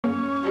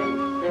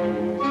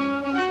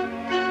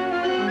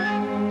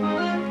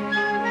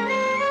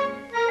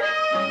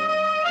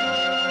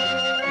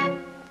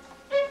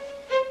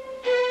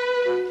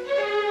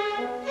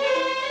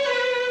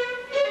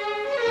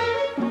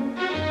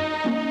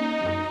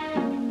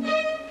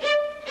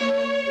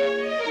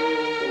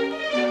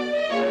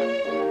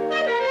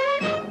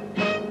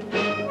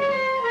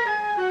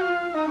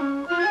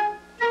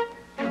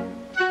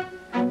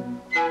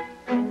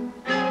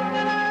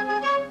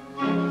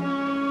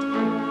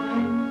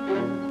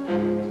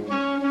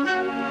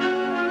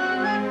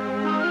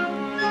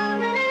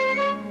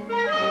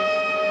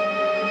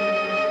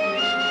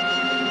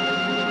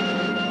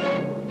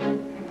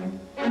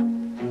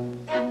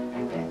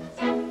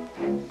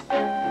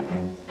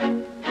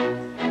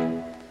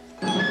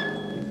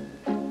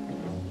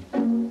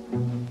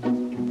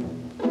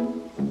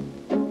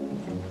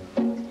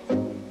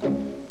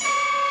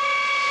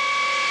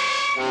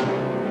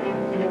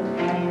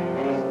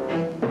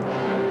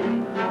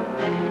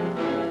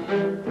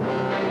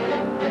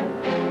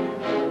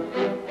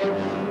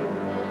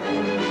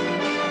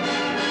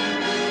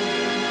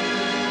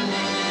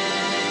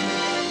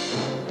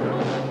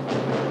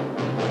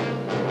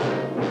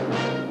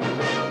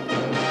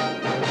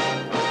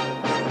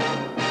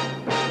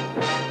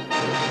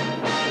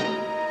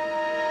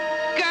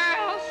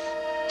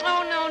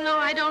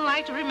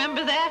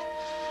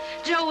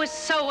Joe was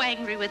so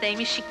angry with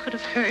Amy she could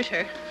have hurt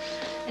her.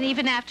 And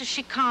even after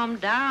she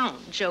calmed down,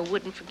 Joe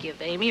wouldn't forgive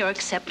Amy or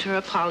accept her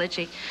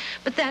apology.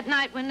 But that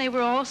night when they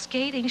were all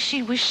skating,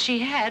 she wished she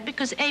had,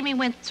 because Amy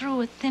went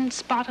through a thin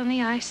spot on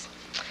the ice.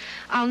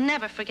 I'll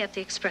never forget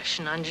the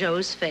expression on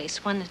Joe's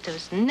face, one that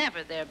was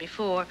never there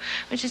before,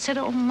 when she said,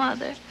 "Oh,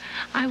 Mother,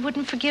 I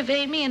wouldn't forgive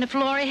Amy, and if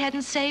Laurie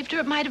hadn't saved her,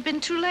 it might have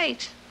been too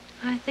late."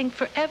 I think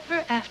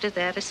forever after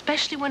that,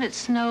 especially when it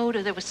snowed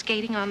or there was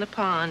skating on the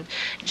pond,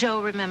 Joe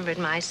remembered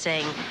my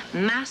saying,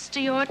 "Master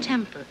your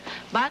temper,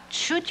 but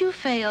should you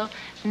fail,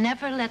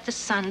 never let the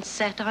sun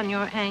set on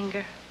your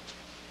anger."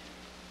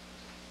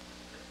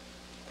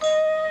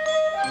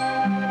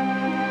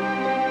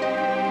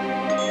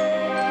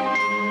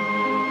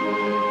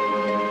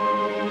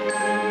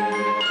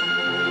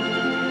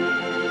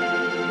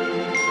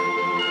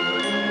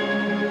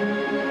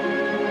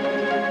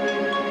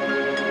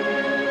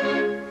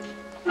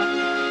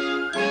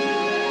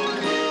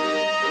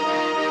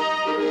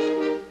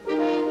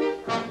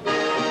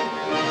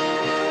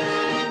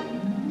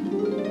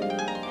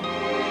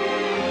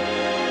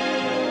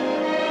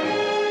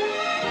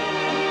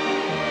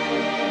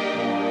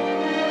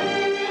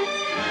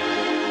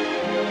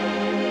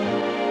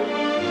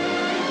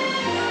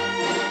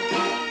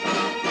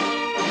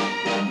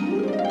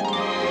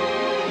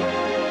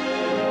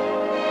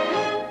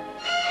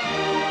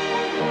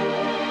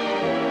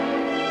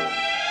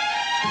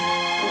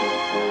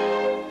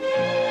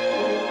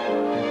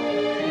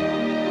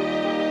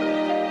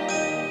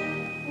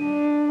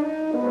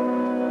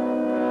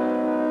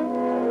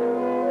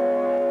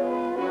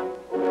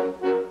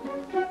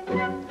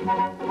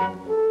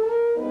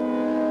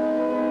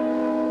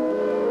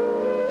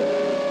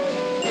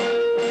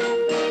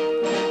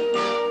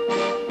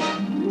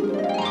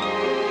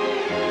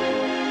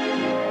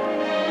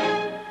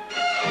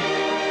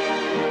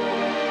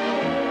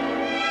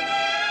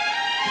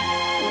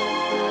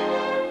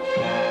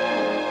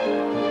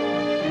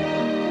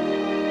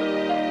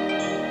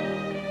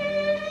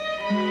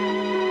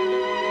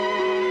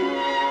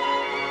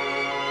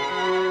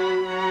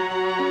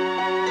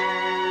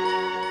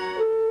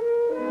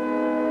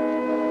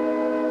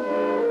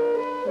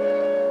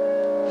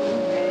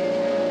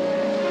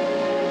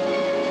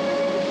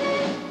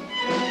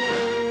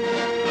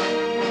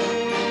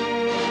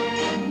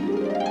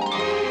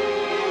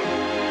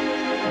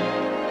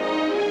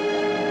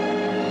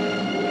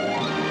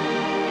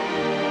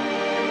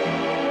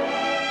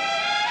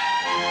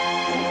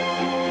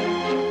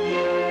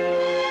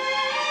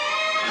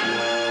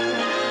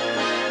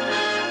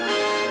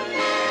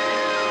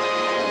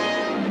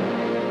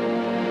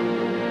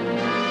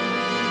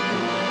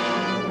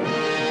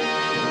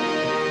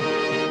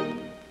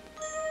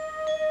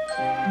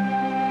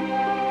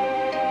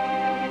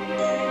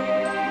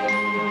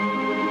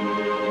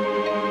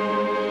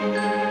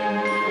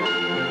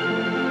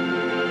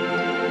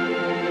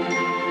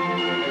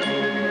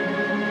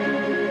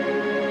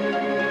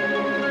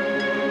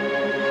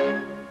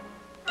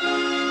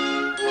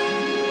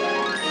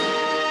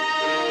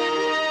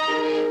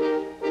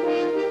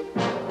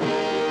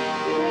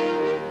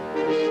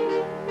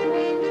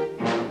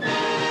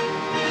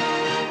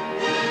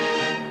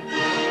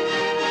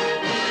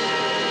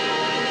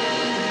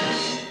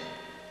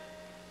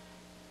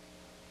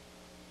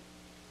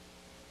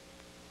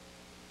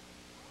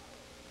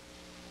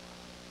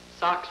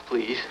 Socks,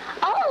 please.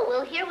 Oh,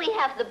 well, here we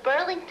have the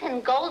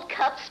Burlington Gold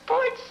Cup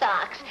sports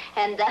socks.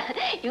 And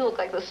you look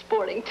like the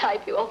sporting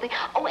type, you old thing.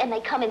 Oh, and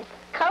they come in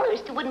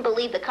colors. You wouldn't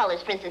believe the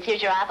colors. For instance,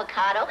 here's your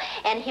avocado,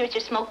 and here's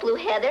your smoke blue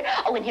heather.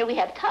 Oh, and here we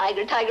have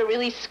tiger. Tiger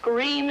really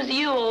screams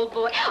you, old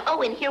boy.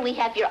 Oh, and here we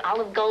have your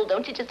olive gold.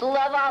 Don't you just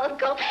love olive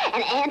gold?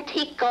 And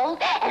antique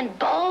gold, and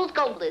bold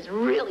gold is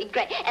really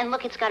great. And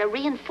look, it's got a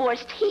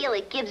reinforced heel.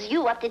 It gives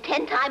you up to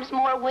 10 times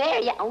more wear.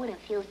 Yeah, oh, and it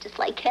feels just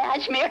like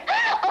cashmere.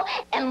 Oh,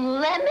 and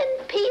lemon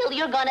peel.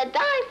 You're gonna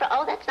die for...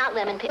 Oh, that's not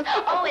lemon peel.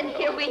 Oh, and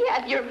here we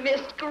have your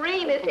mist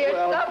green is here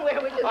somewhere,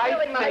 which is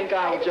really I think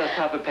I'll just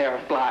have a pair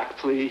of black,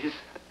 please.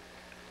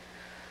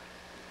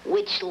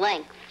 Which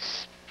length?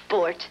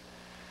 Sport?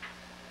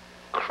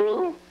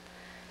 Crew?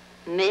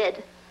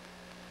 Mid?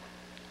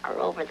 Or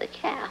over the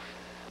calf?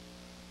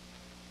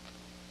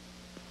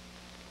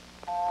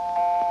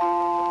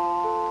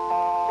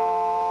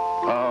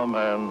 Ah,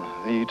 man,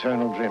 the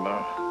eternal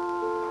dreamer,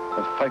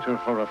 the fighter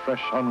for a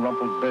fresh,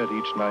 unrumpled bed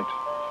each night,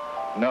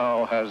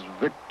 now has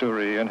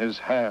victory in his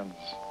hands.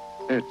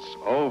 It's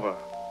over.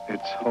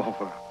 It's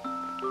over.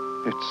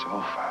 It's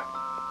over.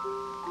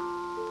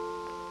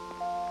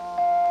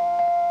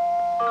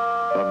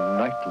 The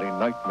nightly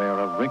nightmare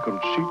of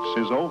wrinkled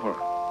sheets is over.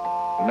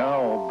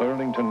 Now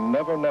Burlington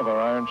Never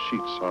Iron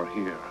Sheets are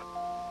here.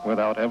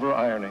 Without ever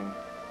ironing,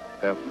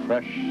 they're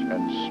fresh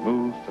and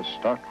smooth to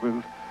start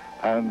with,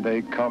 and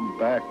they come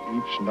back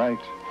each night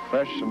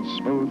fresh and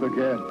smooth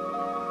again.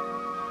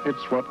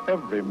 It's what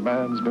every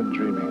man's been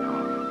dreaming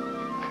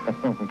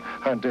of,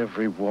 and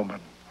every woman.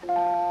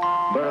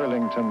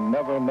 Burlington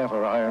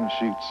Never Iron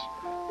Sheets.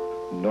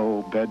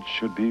 No bed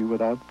should be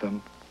without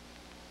them.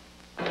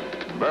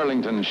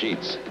 Burlington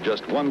Sheets,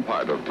 just one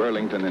part of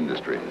Burlington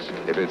Industries.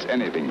 If it's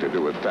anything to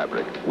do with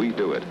fabric, we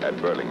do it at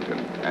Burlington,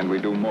 and we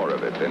do more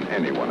of it than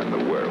anyone in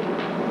the world.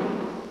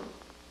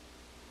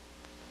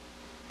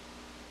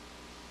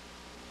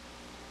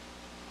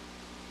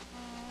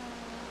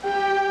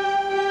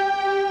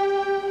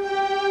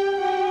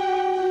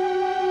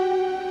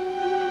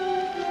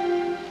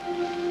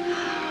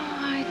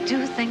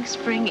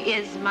 Spring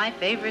is my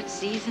favorite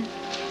season.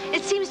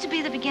 It seems to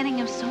be the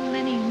beginning of so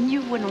many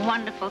new and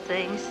wonderful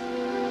things.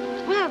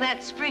 Well,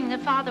 that spring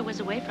that Father was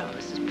away from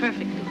us is a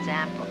perfect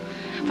example.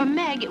 For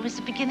Meg, it was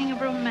the beginning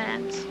of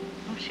romance.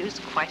 Oh, she was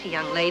quite a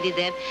young lady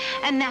then,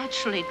 and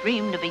naturally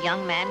dreamed of a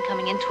young man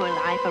coming into her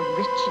life, a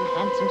rich and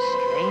handsome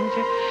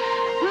stranger.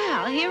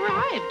 Well, he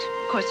arrived.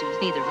 Of course, he was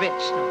neither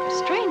rich nor a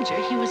stranger.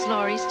 He was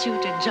Laurie's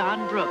tutor,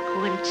 John Brooke,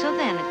 who until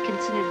then had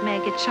considered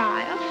Meg a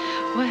child.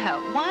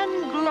 Well,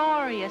 one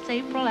glorious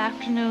April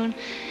afternoon,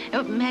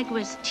 Meg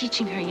was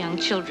teaching her young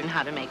children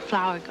how to make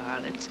flower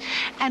garlands,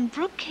 and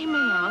Brooke came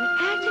along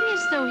acting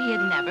as though he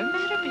had never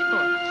met her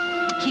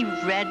before. He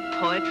read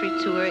poetry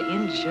to her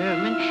in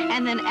German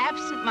and then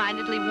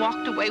absent-mindedly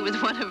walked away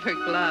with one of her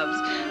gloves.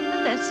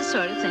 But that's the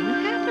sort of thing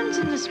that happens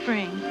in the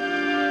spring.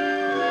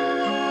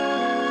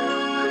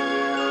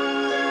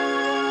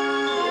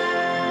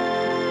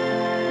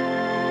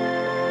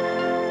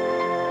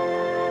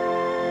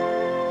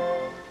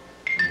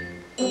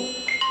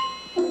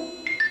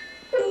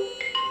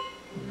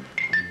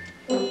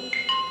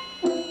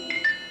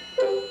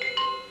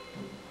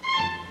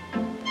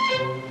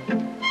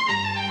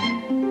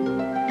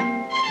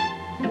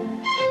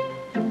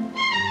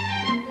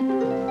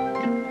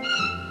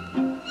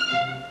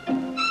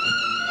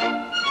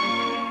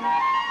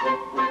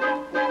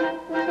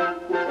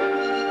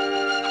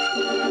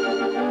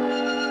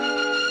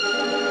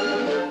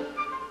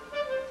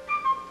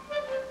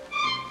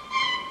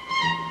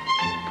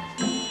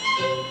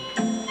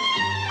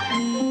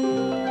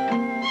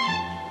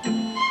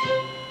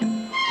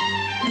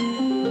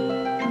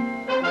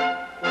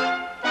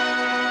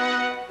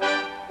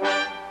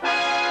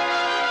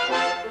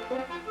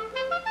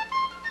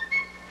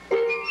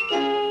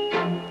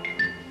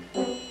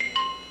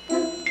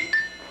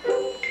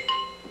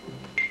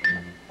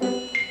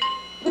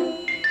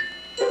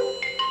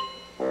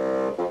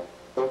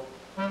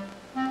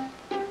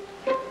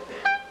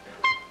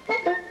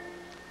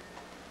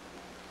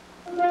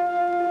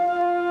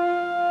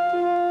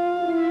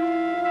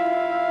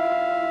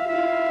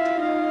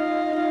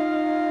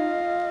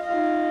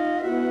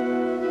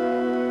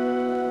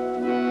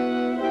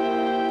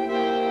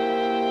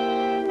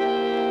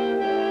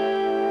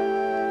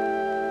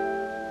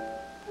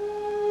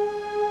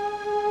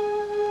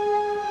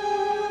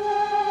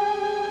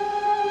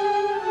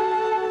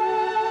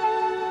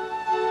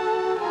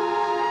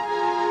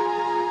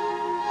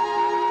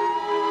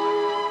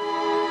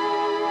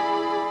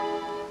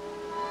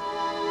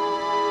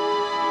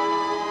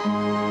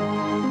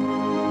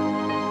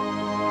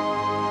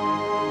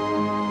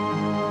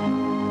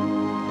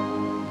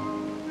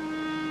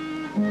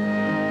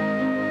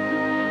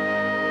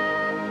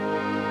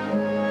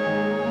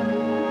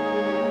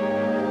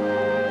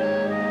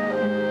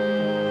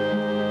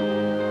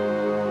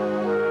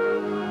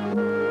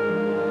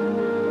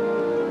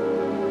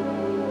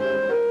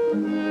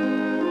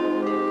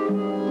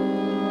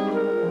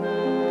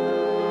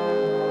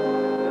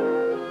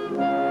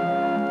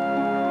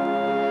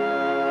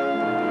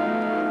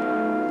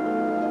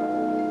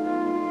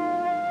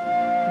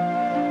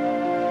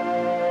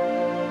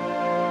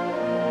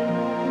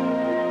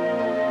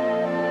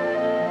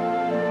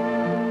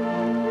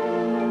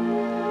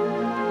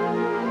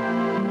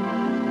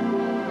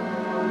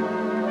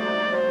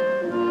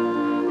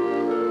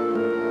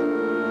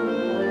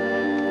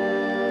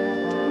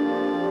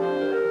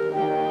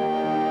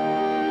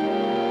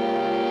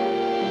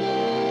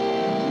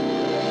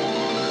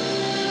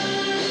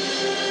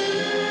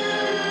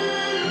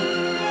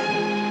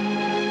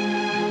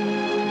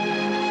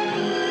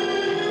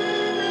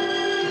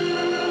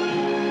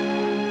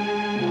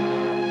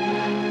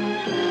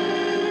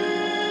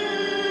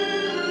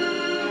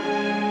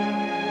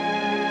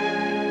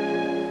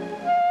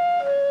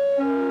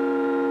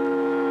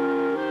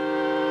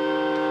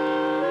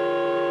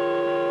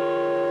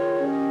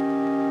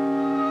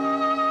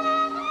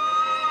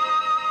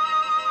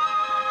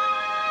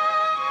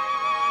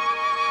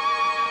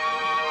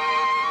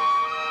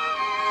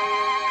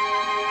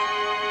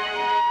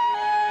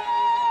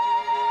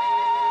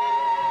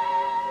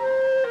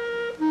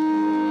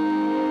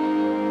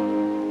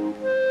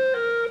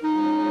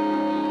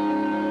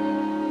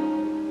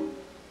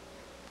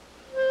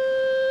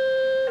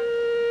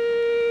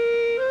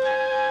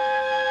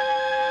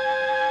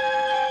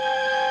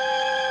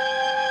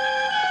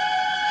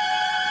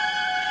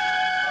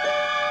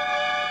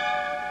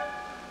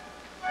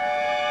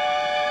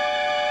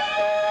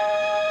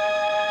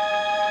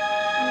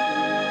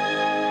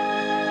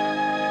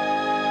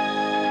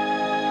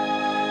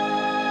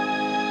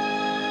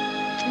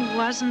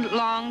 wasn't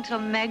long till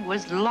Meg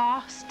was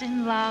lost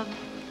in love.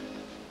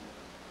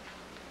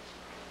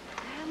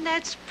 And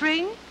that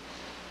spring,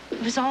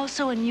 It was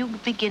also a new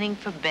beginning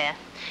for Beth.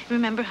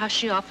 Remember how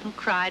she often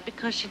cried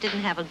because she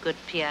didn't have a good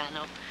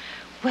piano?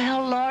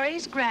 Well,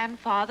 Laurie's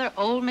grandfather,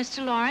 old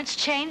Mr. Lawrence,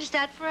 changed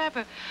that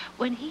forever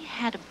when he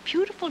had a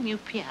beautiful new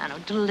piano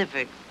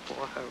delivered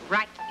for her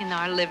right in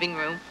our living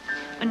room.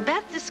 When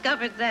Beth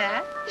discovered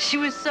that, she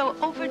was so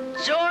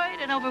overjoyed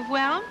and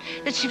overwhelmed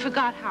that she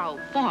forgot how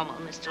formal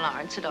Mr.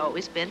 Lawrence had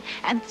always been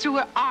and threw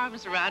her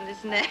arms around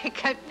his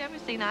neck. I've never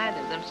seen either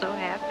of them so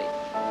happy.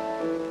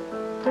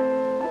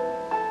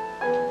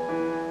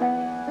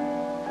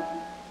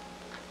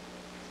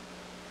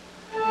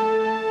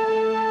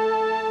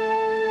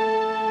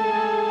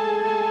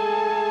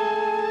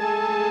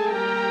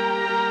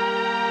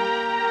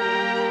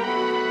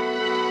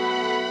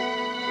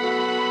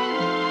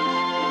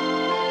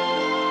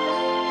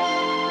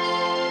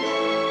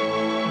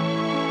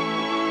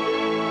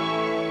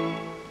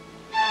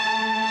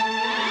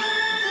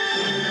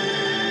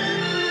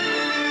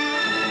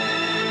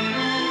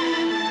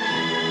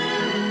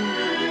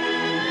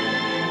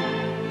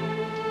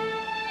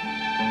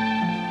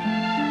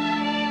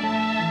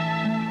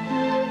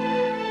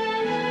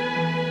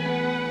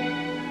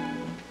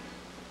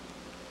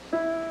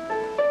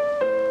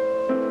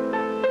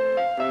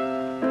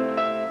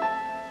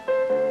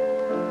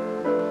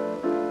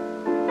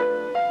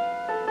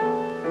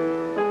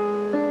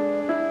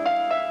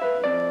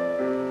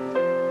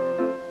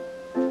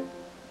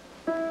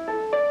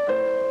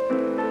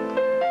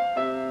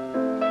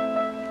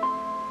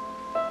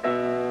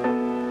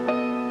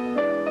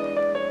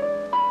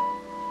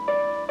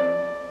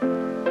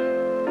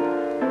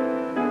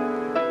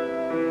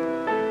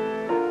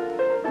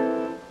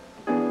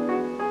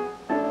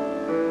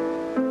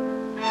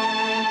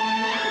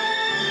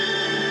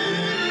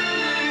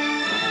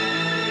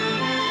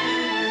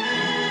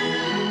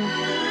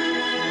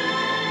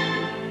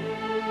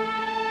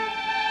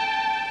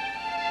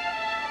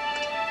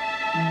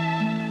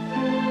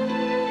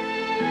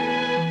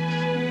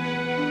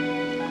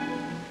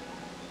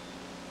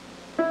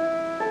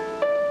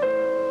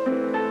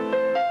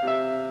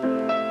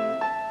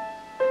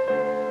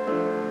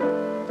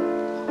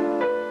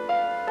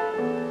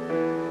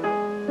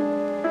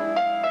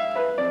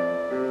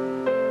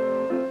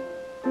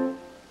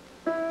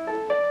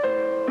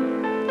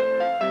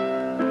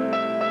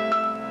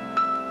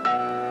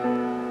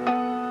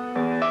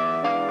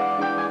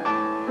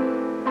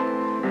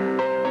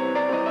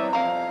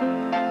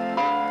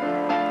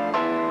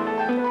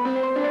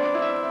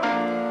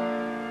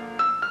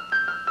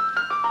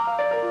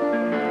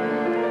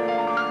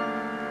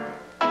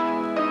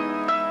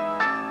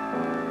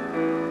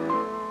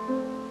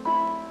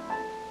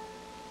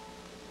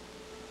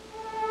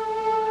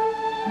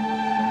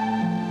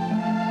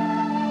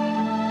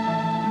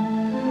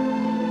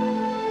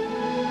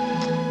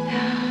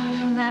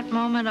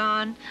 Moment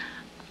on,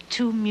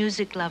 two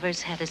music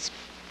lovers had a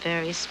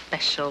very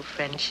special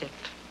friendship.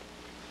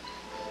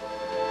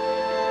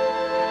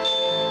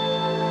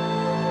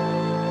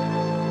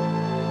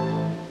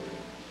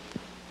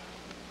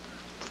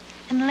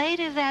 And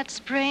later that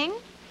spring,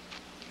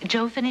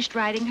 Jo finished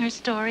writing her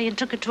story and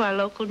took it to our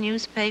local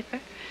newspaper.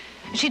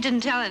 She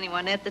didn't tell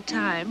anyone at the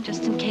time,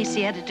 just in case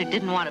the editor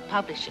didn't want to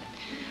publish it.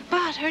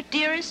 But her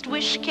dearest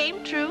wish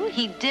came true.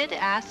 He did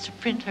ask to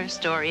print her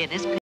story in his paper.